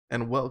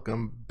and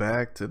welcome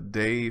back to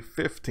day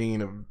 15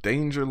 of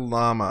Danger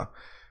Llama.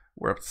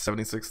 We're up to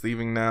 76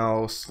 thieving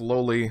now,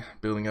 slowly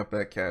building up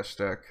that cash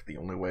stack the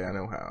only way I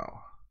know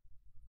how.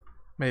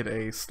 Made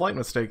a slight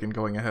mistake in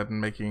going ahead and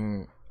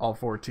making all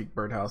 4 teak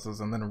birdhouses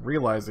and then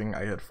realizing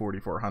I had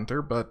 44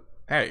 hunter, but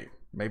hey,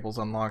 Maple's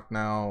unlocked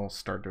now,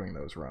 start doing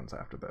those runs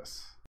after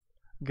this.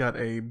 Got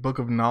a book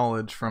of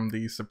knowledge from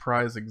the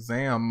surprise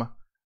exam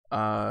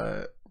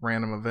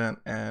random event,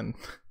 and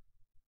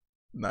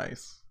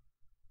nice.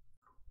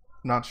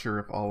 Not sure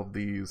if all of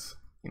these,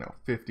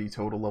 50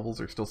 total levels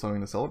are still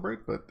something to celebrate,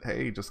 but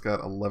hey, just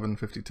got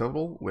 1150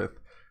 total with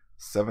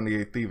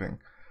 78 thieving.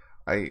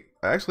 I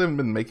actually haven't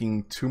been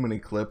making too many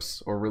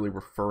clips or really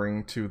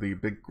referring to the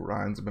big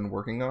grinds I've been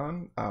working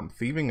on.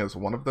 Thieving is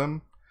one of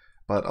them,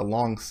 but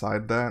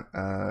alongside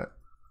that,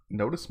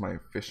 notice my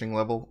fishing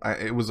level.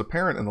 It was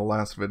apparent in the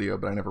last video,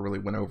 but I never really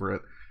went over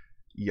it.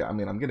 Yeah, I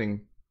mean, I'm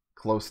getting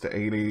close to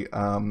 80.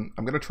 I'm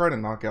going to try to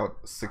knock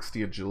out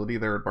 60 agility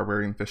there at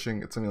Barbarian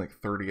Fishing. It's only like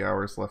 30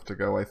 hours left to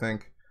go, I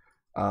think.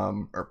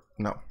 Or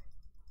no,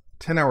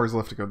 10 hours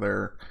left to go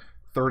there,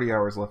 30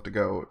 hours left to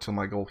go to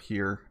my goal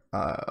here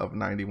of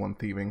 91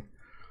 thieving.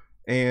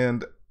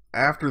 And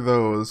after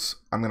those,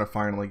 I'm going to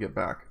finally get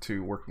back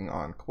to working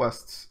on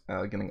quests,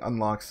 getting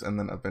unlocks, and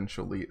then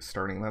eventually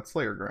starting that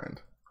Slayer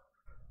grind.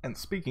 And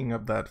speaking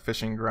of that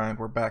fishing grind,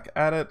 we're back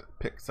at it.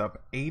 Picks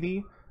up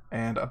 80.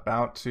 And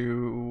about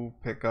to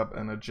pick up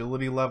an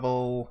agility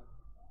level.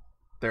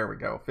 There we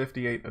go,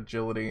 58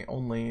 agility,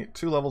 only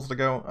 2 levels to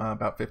go,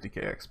 about 50k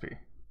XP.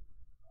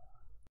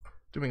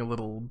 Doing a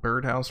little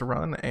birdhouse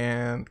run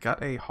and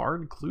got a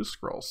hard clue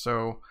scroll.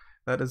 So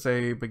that is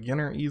a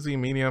beginner, easy,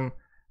 medium,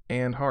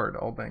 and hard,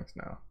 all banked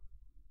now.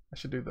 I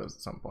should do those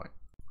at some point.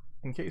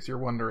 In case you're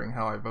wondering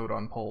how I vote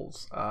on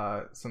polls,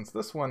 since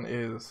this one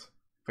is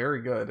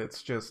very good,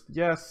 it's just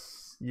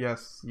yes,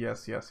 yes,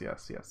 yes, yes,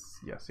 yes, yes,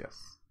 yes,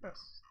 yes,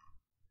 yes.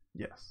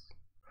 Yes.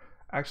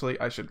 Actually,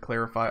 I should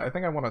clarify. I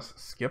think I want to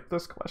skip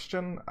this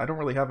question. I don't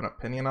really have an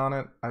opinion on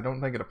it. I don't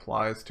think it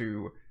applies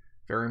to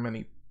very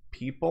many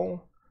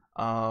people,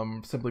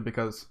 simply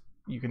because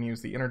you can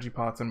use the energy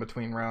pots in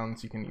between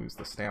rounds, you can use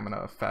the stamina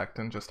effect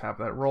and just have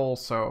that roll,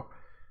 so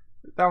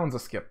that one's a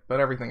skip, but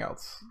everything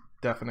else,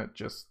 definite,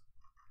 just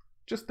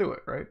do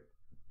it, right?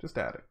 Just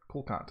add it.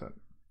 Cool content.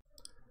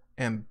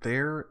 And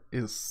there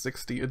is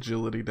 60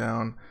 agility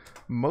down.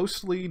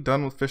 Mostly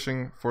done with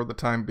fishing for the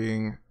time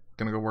being.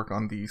 Gonna go work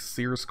on the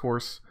Sears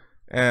course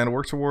and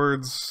work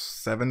towards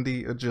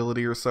 70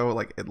 agility or so,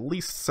 like at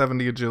least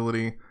 70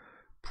 agility,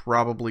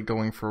 probably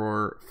going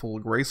for full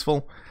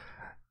graceful.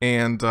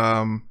 And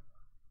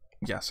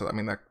yeah, so I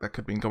mean that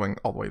could be going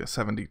all the way to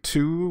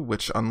 72,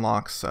 which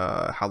unlocks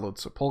Hallowed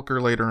Sepulcher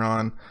later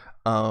on.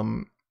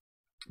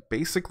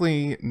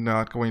 Basically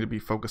not going to be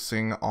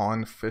focusing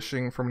on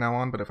fishing from now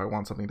on, but if I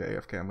want something to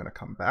AFK, I'm going to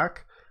come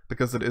back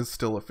because it is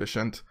still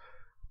efficient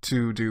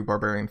to do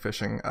barbarian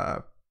fishing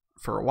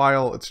for a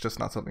while. It's just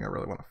not something I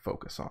really want to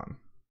focus on.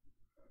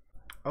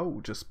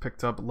 Oh, just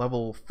picked up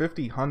level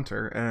 50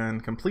 hunter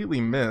and completely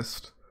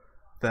missed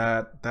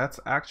that that's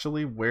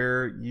actually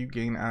where you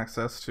gain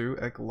access to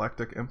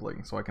eclectic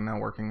impling. So I can now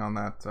working on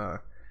that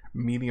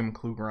medium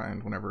clue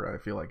grind whenever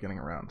I feel like getting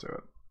around to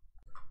it.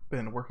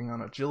 Been working on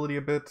agility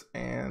a bit,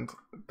 and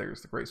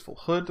there's the graceful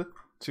hood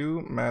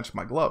to match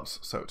my gloves.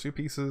 So 2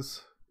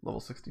 pieces, level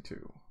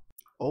 62.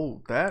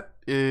 Oh, that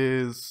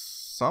is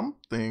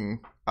something.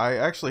 I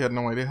actually had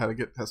no idea how to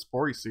get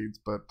Hespori seeds,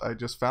 but I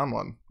just found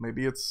one.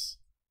 Maybe it's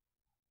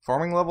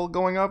farming level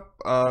going up?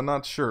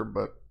 Not sure,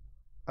 but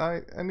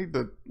I need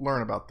to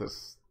learn about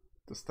this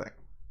thing.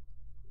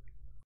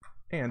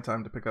 And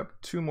time to pick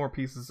up 2 more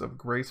pieces of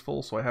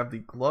graceful. So I have the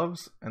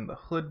gloves and the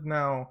hood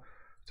now.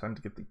 Time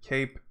to get the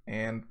cape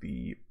and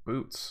the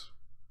boots.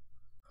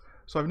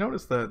 So I've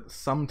noticed that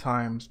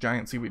sometimes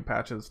giant seaweed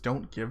patches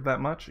don't give that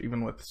much,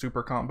 even with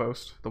super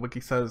compost. The wiki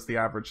says the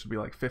average should be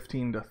like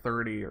 15 to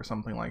 30 or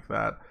something like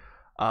that.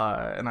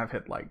 And I've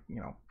hit like,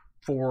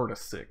 4 to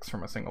 6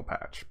 from a single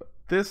patch. But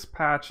this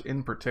patch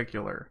in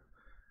particular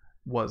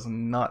was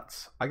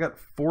nuts. I got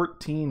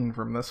 14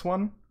 from this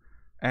one,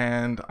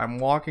 and I'm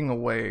walking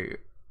away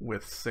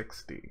with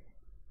 60.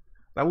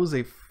 That was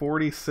a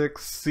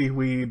 46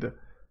 seaweed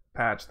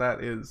patch.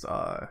 That is, it's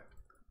a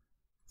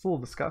little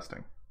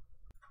disgusting.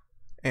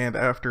 And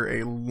after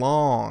a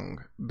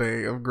long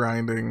day of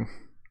grinding,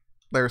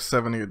 there's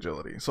 70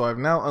 agility. So I've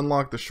now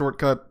unlocked the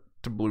shortcut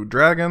to blue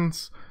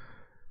dragons.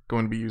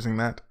 Going to be using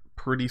that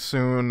pretty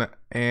soon.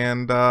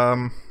 And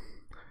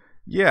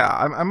yeah,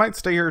 I might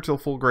stay here till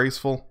full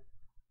graceful,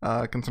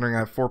 considering I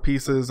have 4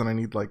 pieces and I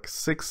need like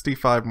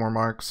 65 more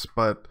marks,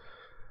 but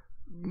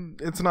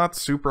it's not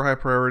super high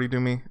priority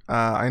to me.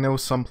 I know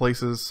some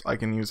places I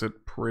can use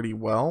it pretty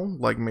well,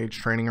 like Mage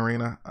Training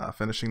Arena.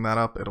 Finishing that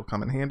up, it'll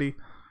come in handy,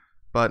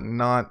 but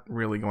not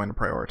really going to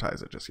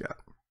prioritize it just yet.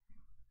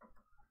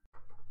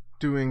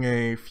 Doing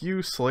a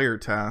few Slayer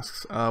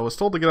tasks. Was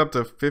told to get up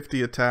to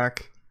 50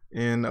 attack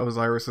in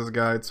Osiris's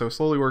guide, so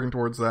slowly working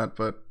towards that,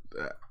 but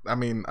I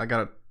mean, I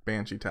got a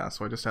Banshee task,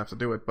 so I just have to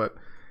do it. But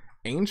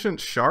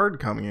Ancient Shard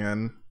coming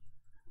in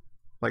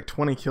like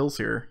 20 kills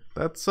here.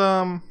 That's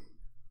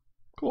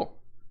cool.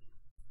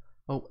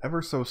 Oh,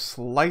 ever so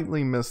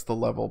slightly missed the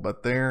level,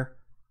 but there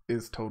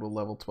is total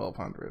level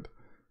 1200.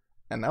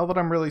 And now that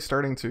I'm really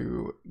starting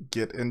to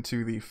get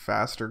into the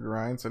faster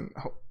grinds and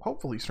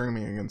hopefully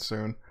streaming again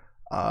soon,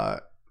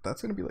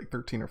 that's going to be like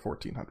 13 or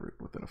 1400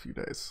 within a few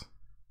days.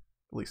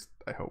 At least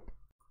I hope.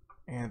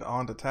 And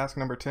on to task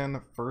number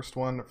 10, first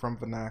one from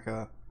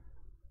Vanaka.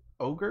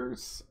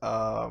 Ogres?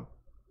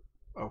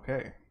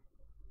 Okay.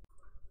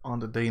 On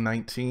to day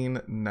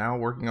 19, now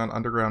working on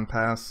Underground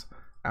Pass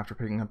after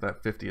picking up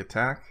that 50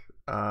 attack.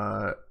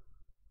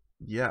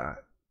 Yeah,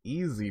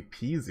 easy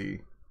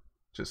peasy.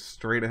 Just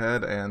straight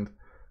ahead, and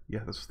yeah,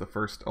 this was the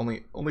first,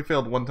 only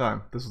failed one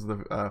time. This was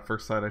the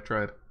first side I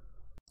tried.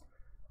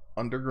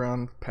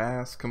 Underground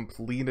Pass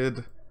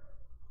completed.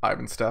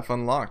 Ivan staff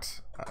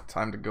unlocked.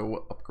 Time to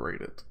go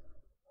upgrade it.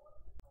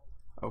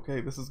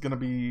 Okay, this is gonna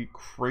be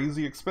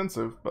crazy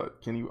expensive,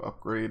 but can you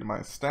upgrade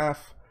my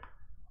staff?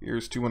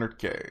 Here's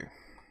 200k.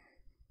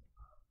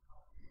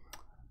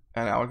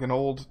 And now I can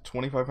hold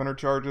 2500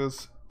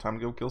 charges. Time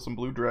to go kill some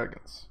blue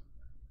dragons.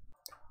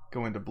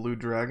 Go into blue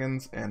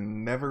dragons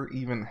and never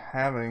even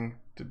having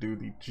to do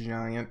the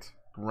giant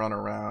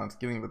runarounds,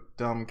 getting the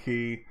dumb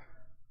key,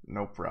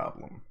 no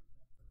problem.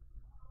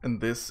 And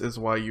this is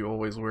why you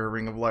always wear a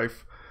Ring of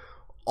Life.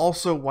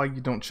 Also why you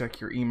don't check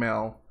your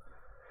email.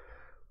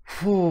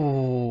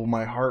 Whew,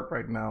 my heart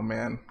right now,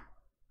 man.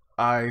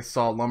 I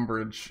saw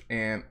Lumbridge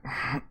and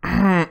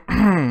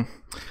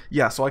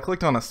yeah, so I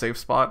clicked on a safe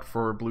spot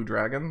for blue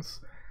dragons,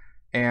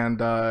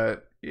 and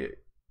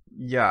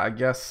yeah, I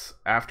guess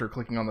after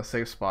clicking on the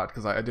safe spot,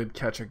 because I did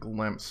catch a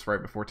glimpse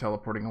right before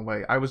teleporting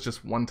away, I was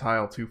just one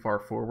tile too far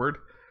forward,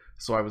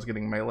 so I was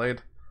getting meleeed.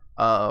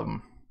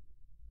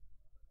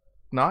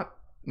 Not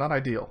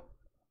ideal.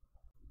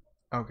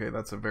 Okay,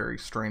 that's a very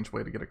strange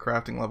way to get a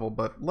crafting level,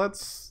 but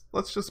let's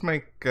just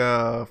make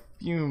a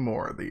few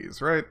more of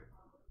these, right?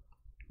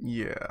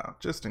 Yeah,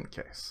 just in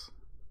case.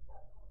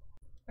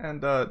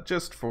 And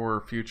just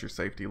for future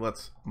safety,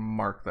 let's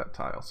mark that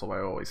tile so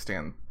I always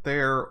stand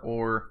there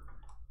or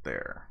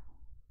there.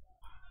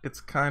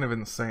 It's kind of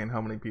insane how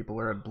many people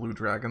are at blue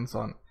dragons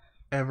on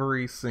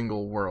every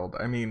single world.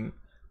 I mean,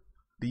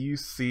 do you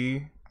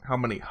see how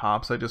many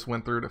hops I just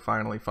went through to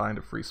finally find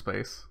a free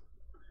space?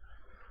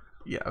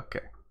 Yeah,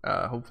 okay.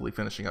 Hopefully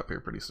finishing up here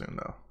pretty soon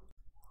though.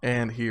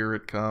 And here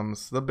it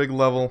comes, the big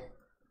level,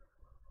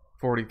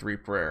 43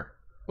 prayer.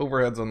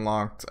 Overhead's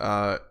unlocked.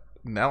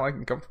 Now I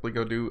can comfortably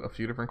go do a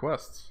few different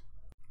quests.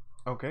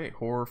 Okay,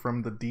 Horror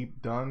from the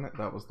Deep done.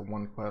 That was the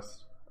one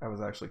quest I was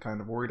actually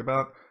kind of worried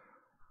about.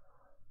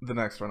 The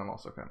next one I'm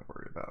also kind of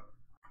worried about.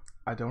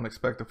 I don't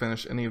expect to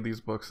finish any of these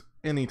books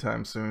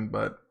anytime soon,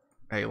 but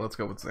hey, let's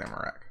go with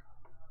Zamorak.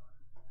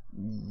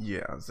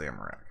 Yeah,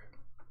 Zamorak.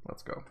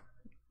 Let's go.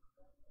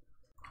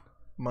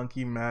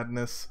 Monkey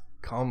Madness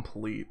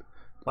complete.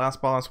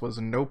 Last boss was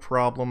no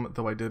problem,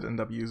 though I did end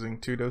up using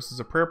 2 doses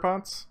of prayer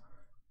pots.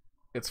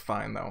 It's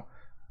fine though.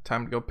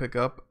 Time to go pick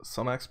up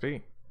some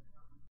XP.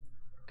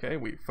 Okay,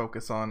 we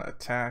focus on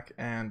attack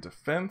and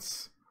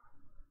defense.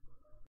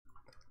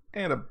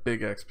 And a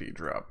big XP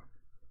drop.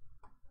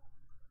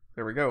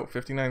 There we go.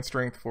 59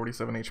 strength,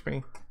 47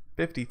 HP,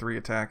 53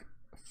 attack,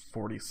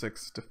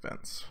 46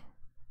 defense.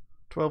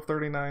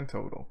 1239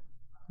 total.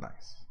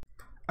 Nice.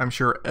 I'm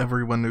sure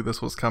everyone knew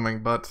this was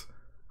coming, but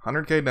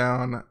 100k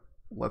down,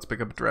 let's pick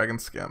up Dragon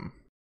Skim.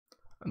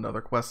 Another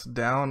quest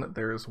down,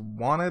 there's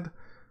Wanted.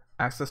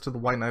 Access to the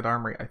White Knight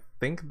Armory. I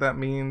think that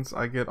means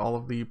I get all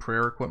of the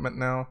prayer equipment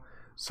now,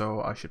 so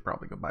I should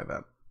probably go buy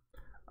that.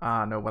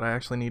 No, what I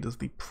actually need is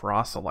the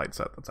Proselyte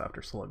set that's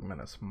after Slug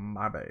Menace.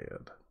 My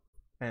bad.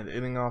 And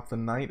ending off the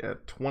night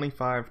at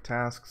 25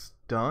 tasks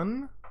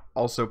done.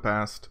 Also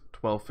passed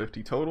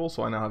 1250 total,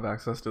 so I now have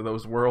access to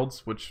those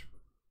worlds, which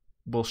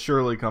will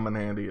surely come in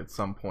handy at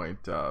some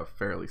point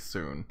fairly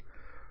soon.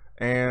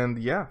 And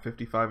yeah,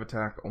 55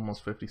 attack,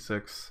 almost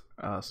 56.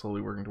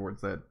 Slowly working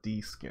towards that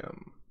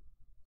D-skim.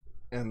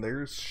 And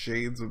there's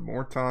Shades of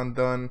Morton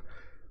done.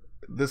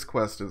 This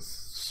quest is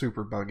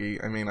super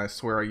buggy. I mean, I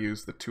swear I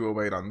used the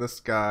 208 on this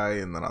guy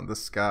and then on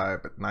this guy,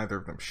 but neither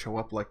of them show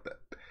up like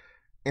that.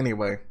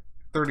 Anyway,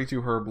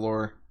 32 herb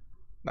lore.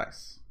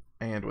 Nice.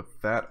 And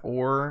with that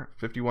ore,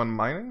 51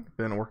 mining.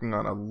 Been working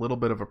on a little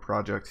bit of a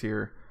project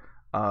here.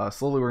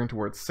 Slowly working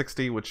towards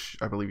 60, which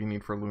I believe you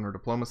need for lunar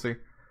diplomacy.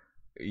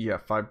 Yeah,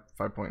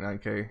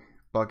 5.9k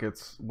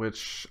buckets,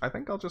 which I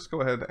think I'll just go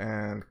ahead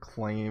and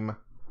claim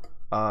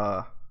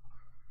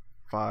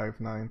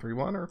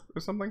 5931 or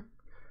something.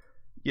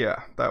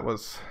 Yeah, that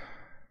was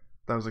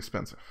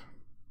expensive,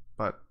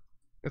 but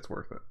it's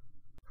worth it.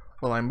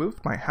 Well, I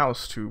moved my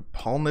house to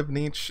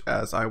Polnivnich,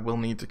 as I will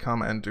need to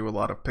come and do a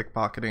lot of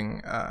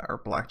pickpocketing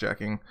or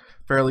blackjacking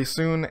fairly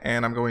soon,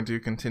 and I'm going to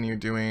continue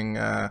doing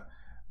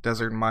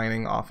desert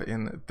mining off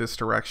in this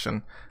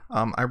direction.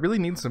 I really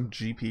need some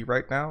GP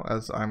right now,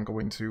 as I'm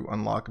going to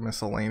unlock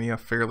Miscellanea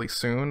fairly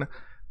soon.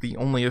 The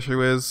only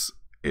issue is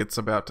it's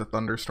about to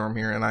thunderstorm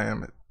here, and I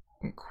am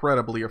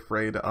incredibly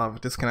afraid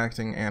of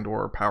disconnecting and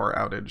or power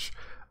outage.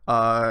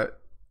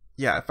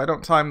 yeah, if I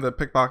don't time the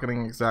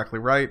pickpocketing exactly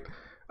right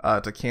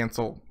to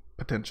cancel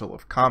potential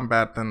of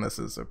combat, then this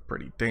is a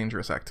pretty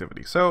dangerous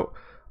activity. So,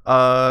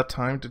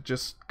 time to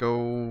just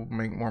go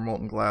make more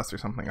molten glass or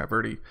something. I've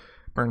already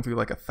burned through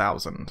like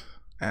 1,000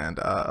 and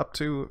up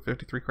to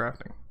 53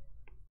 crafting.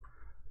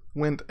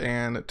 Went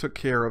and took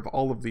care of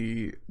all of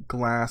the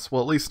glass.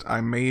 Well, at least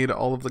I made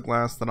all of the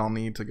glass that I'll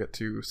need to get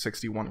to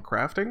 61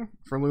 crafting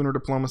for lunar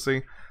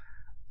diplomacy.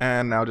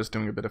 And now just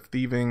doing a bit of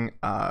thieving,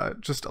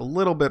 just a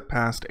little bit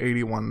past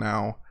 81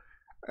 now.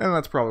 And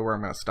that's probably where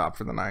I'm going to stop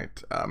for the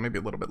night, maybe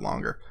a little bit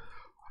longer.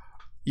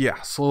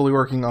 Yeah, slowly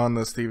working on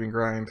this thieving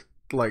grind,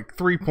 like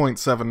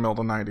 3.7 mil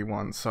to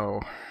 91, so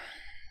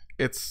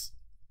it's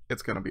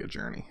going to be a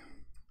journey.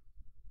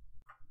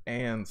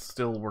 And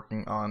still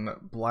working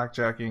on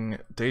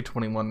blackjacking, day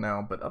 21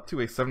 now, but up to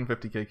a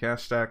 750k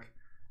cash stack,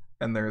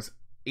 and there's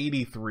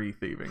 83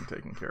 thieving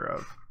taken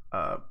care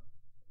of.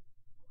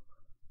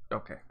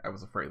 Okay, I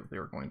was afraid that they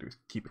were going to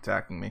keep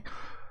attacking me.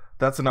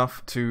 That's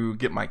enough to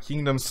get my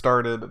kingdom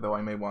started, though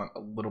I may want a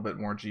little bit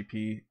more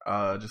GP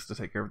just to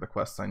take care of the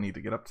quests I need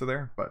to get up to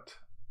there, but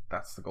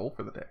that's the goal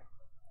for the day.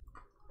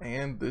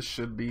 And this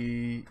should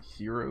be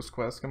Heroes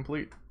Quest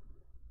complete.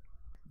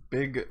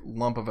 Big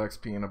lump of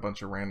XP and a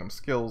bunch of random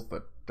skills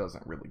that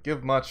doesn't really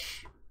give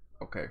much.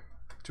 Okay,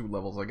 2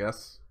 levels I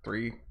guess.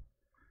 3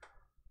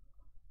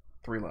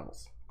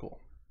 levels. Cool.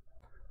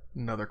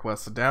 Another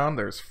quest down.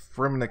 There's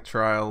Fremnic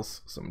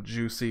Trials, some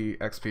juicy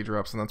XP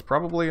drops, and that's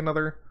probably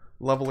another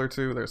level or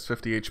 2. There's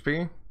 50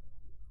 HP.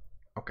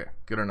 Okay,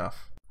 good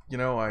enough. You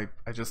know, I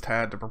just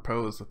had to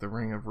propose with the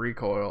Ring of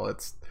Recoil.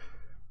 It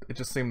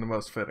just seemed the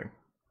most fitting.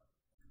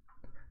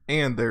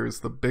 And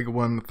there's the big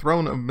one,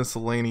 Throne of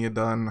Miscellanea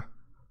done.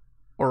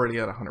 Already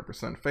at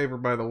 100% favor,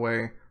 by the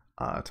way.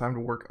 Time to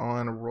work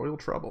on Royal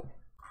Trouble.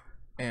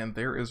 And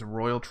there is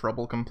Royal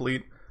Trouble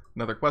complete.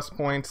 Another quest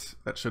point.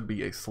 That should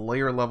be a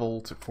Slayer level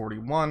to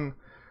 41.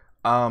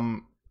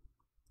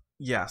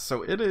 Yeah,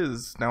 so it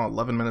is now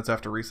 11 minutes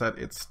after reset.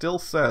 It still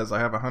says I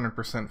have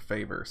 100%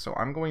 favor. So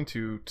I'm going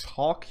to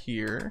talk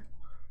here.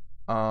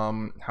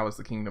 How is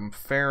the kingdom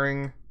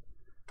faring?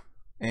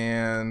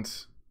 And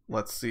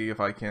let's see if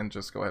I can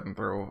just go ahead and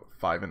throw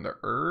 5 into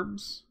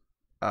herbs.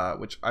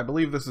 Which I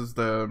believe this is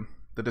the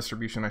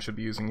distribution I should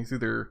be using. It's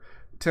either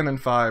 10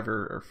 and 5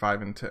 or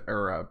 5 and 10,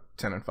 or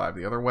 10 and 5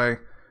 the other way.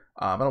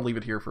 I'll leave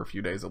it here for a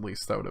few days at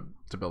least, though,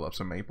 to build up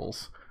some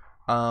maples.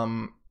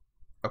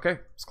 Okay,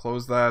 let's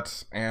close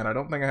that. And I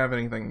don't think I have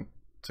anything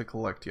to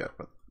collect yet,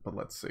 but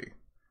let's see.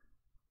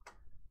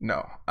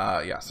 No,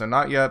 yeah, so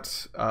not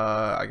yet.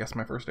 I guess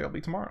my first day will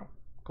be tomorrow.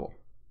 Cool.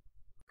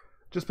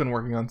 Just been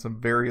working on some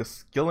various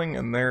skilling,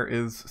 and there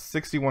is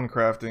 61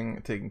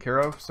 crafting taken care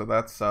of. So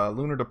that's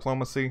lunar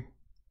diplomacy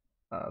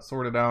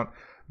sorted out.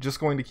 Just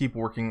going to keep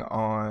working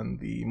on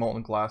the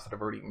molten glass that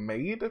I've already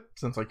made,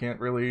 since I can't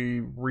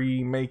really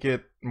remake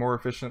it more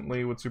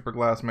efficiently with super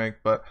glass make,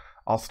 but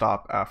I'll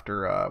stop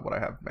after what I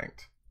have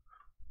banked.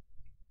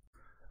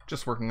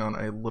 Just working on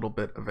a little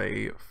bit of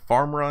a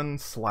farm run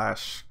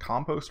 /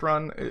 compost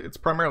run. It's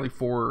primarily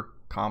for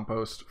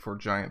compost for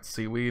giant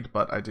seaweed,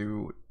 but I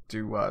do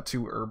 2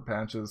 herb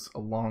patches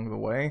along the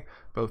way,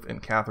 both in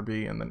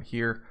Catherby and then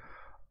here.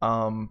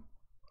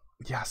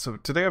 Yeah, so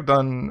today I've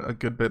done a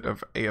good bit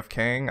of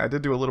AFKing. I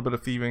did do a little bit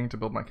of thieving to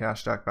build my cash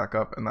stack back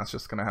up, and that's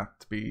just gonna have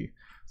to be,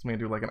 so I'm gonna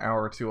do like an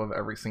hour or 2 of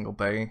every single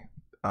day,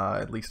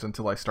 at least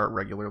until I start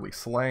regularly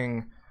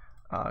slaying,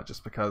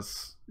 just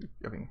because,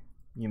 I mean,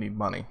 you need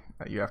money.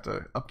 You have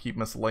to upkeep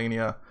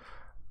miscellanea.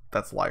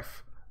 That's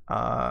life.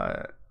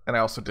 And I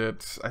also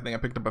did, I think I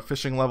picked up a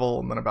fishing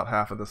level, and then about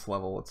half of this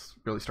level, it's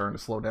really starting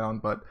to slow down,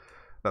 but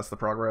that's the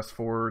progress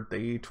for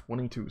day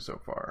 22 so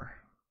far.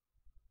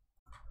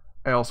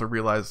 I also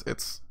realize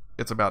it's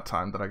about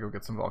time that I go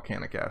get some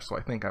volcanic ash, so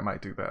I think I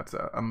might do that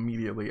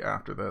immediately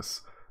after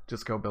this.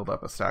 Just go build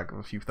up a stack of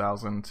a few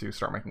thousand to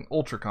start making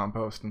ultra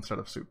compost instead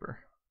of super.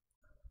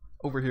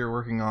 Over here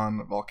working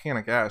on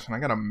volcanic ash, and I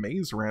got a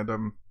maze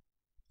random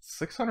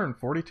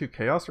 642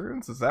 chaos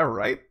runes, is that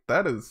right?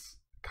 That is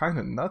kind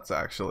of nuts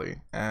actually,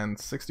 and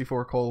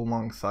 64 coal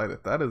alongside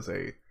it. That is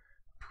a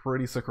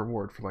pretty sick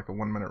reward for like a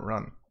 1-minute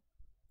run.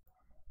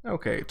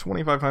 Okay,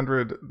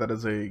 2,500, that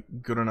is a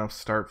good enough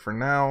start for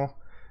now.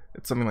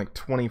 It's something like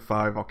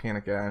 25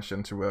 volcanic ash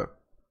into a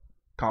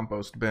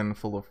compost bin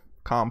full of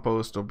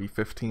compost. It'll be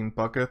 15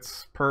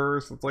 buckets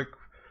per, so it's like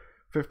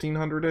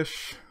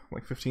 1,500-ish,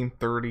 like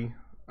 1,530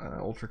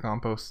 ultra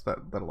compost.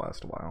 That'll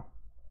last a while.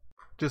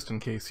 Just in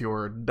case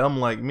you're dumb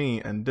like me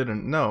and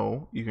didn't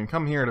know, you can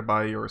come here to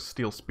buy your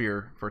steel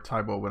spear for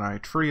Taibo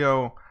Wenai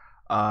Trio.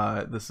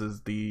 This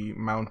is the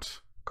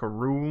Mount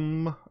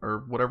Karum,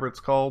 or whatever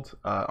it's called,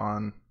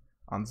 on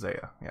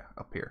Zaya, yeah,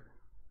 up here.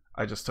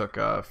 I just took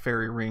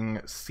Fairy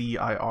Ring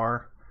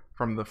CIR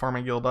from the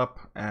Farming Guild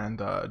up,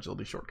 and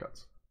agility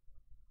shortcuts.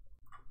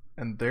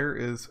 And there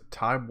is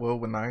Taibo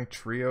Wenai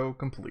Trio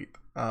complete.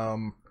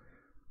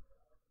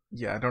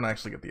 Yeah, I don't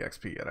actually get the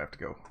XP yet. I have to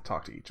go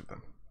talk to each of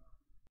them.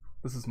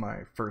 This is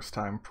my first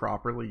time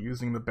properly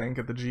using the bank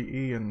at the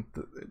GE, and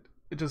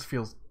it just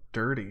feels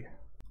dirty.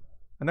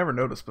 I never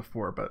noticed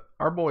before, but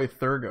our boy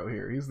Thurgo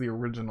here, he's the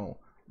original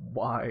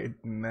wide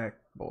neck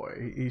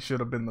boy. He should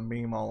have been the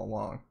meme all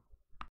along.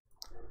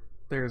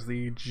 There's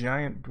the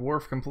giant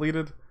dwarf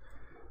completed.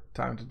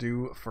 Time to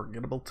do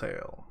Forgettable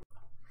Tale.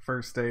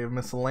 First day of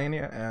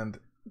Miscellanea, and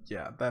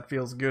yeah, that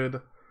feels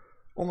good.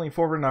 Only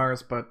 4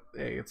 Renars, but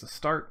hey, it's a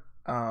start.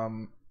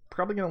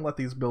 Probably gonna let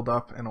these build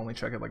up and only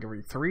check it like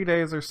every 3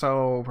 days or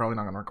so. Probably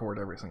not gonna record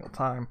every single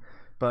time,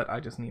 but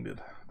I just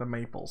needed the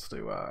maples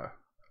to,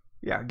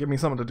 yeah, give me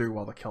something to do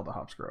while the kill the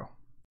hops grow.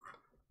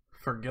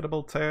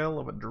 Forgettable Tale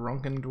of a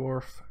Drunken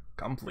Dwarf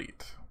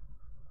complete.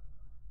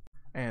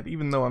 And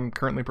even though I'm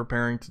currently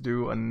preparing to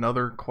do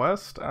another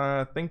quest,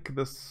 I think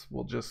this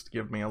will just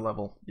give me a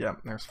level. Yeah,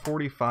 there's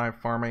 45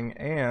 farming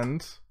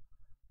and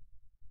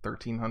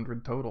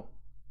 1,300 total.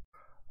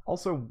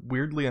 Also,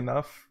 weirdly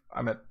enough,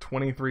 I'm at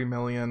 23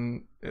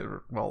 million,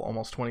 well,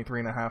 almost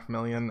 23.5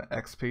 million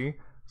XP,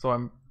 so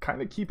I'm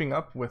kind of keeping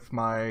up with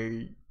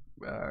my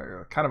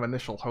kind of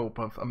initial hope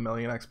of 1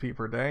 million XP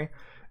per day.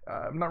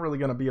 I'm not really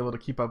going to be able to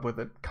keep up with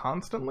it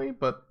constantly,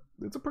 but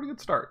it's a pretty good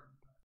start.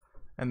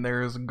 And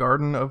there's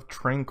Garden of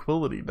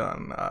Tranquility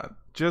done.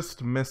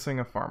 Just missing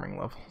a farming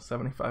level,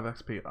 75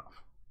 XP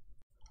off.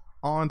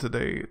 On to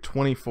day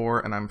 24,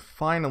 and I'm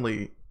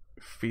finally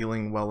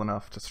feeling well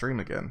enough to stream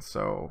again,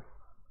 so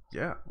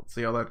yeah, let's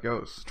see how that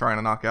goes. Trying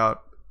to knock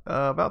out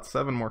about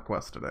 7 more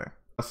quests today.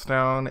 Quest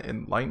down,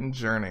 Enlightened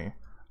Journey.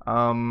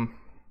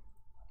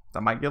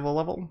 That might give a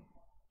level?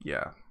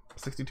 Yeah,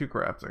 62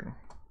 crafting.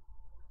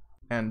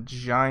 And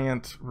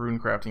giant rune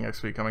crafting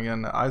XP coming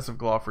in. Eyes of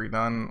Glawfrey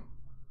done.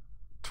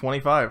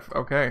 25,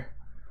 okay.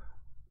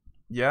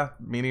 Yeah,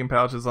 medium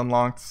pouch is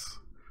unlocked.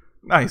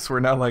 Nice, we're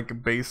now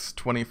like base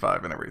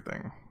 25 and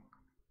everything.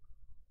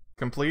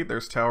 Complete,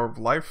 there's Tower of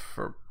Life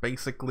for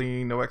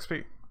basically no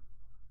XP.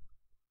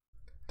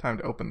 Time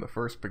to open the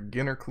first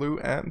beginner clue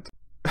and...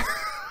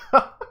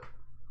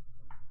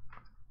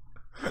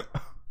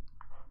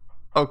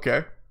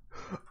 okay.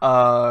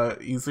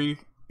 Easy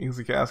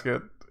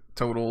casket,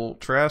 total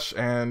trash,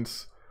 and...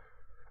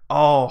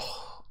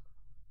 oh...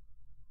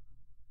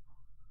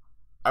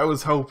 I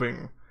was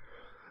hoping.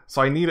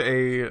 So I need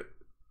a...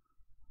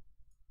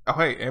 oh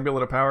hey,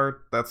 Amulet of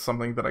Power. That's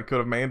something that I could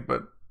have made,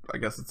 but I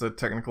guess it's a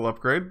technical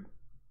upgrade.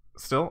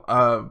 Still.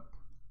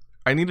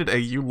 I needed a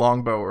U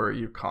longbow or a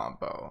U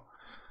combo.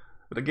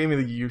 But it gave me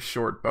the U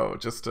short bow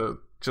just to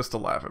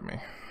laugh at me.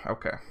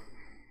 Okay.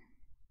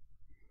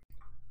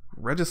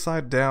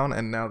 Regicide down,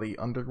 and now the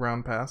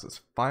underground pass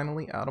is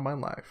finally out of my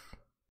life.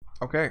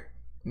 Okay,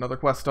 another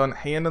quest done.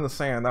 Hand in the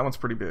Sand. That one's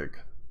pretty big.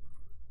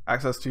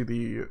 Access to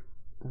the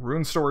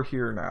rune store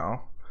here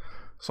now,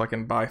 so I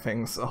can buy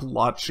things a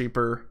lot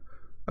cheaper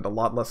and a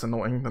lot less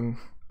annoying than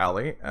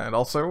Alley, and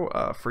also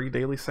free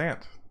daily sand.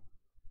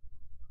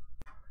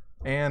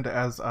 And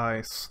as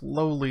I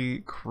slowly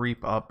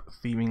creep up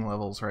theming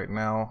levels right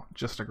now,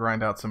 just to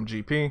grind out some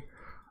GP,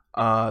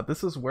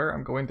 this is where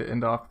I'm going to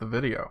end off the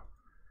video.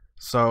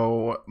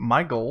 So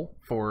my goal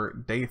for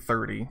day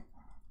 30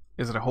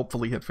 is to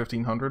hopefully hit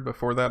 1500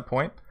 before that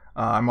point.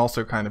 I'm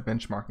also kind of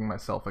benchmarking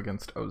myself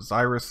against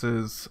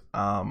Osiris's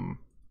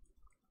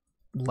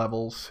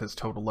levels, his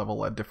total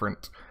level at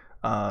different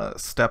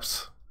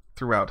steps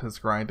throughout his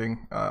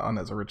grinding on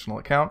his original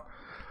account.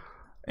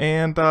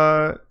 And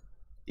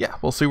yeah,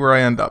 we'll see where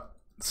I end up.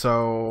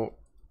 So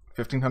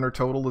 1500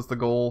 total is the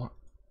goal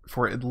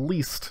for at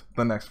least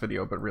the next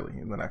video, but really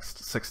in the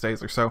next 6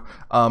 days or so.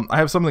 I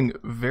have something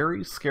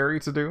very scary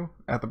to do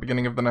at the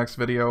beginning of the next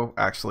video,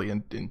 actually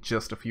in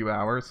just a few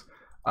hours.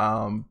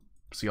 So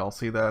y'all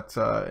see that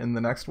in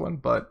the next one,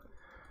 but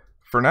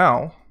for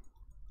now,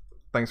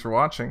 thanks for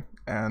watching,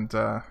 and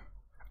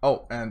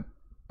oh, and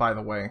by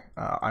the way,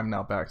 I'm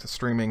now back to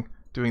streaming,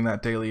 doing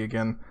that daily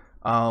again.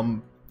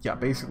 Yeah,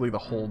 basically the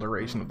whole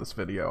duration of this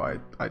video,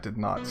 I did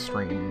not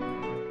stream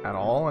at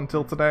all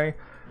until today,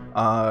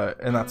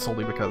 and that's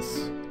solely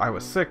because I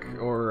was sick,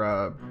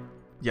 or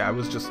yeah, it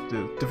was just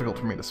difficult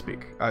for me to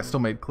speak. I still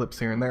made clips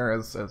here and there,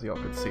 as y'all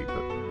could see,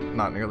 but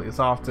not nearly as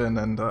often,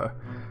 and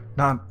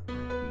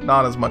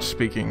not as much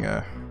speaking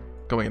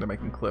going into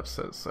making clips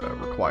as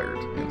required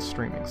in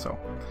streaming. So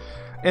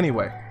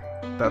anyway,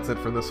 that's it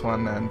for this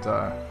one, and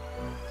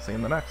see you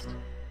in the next.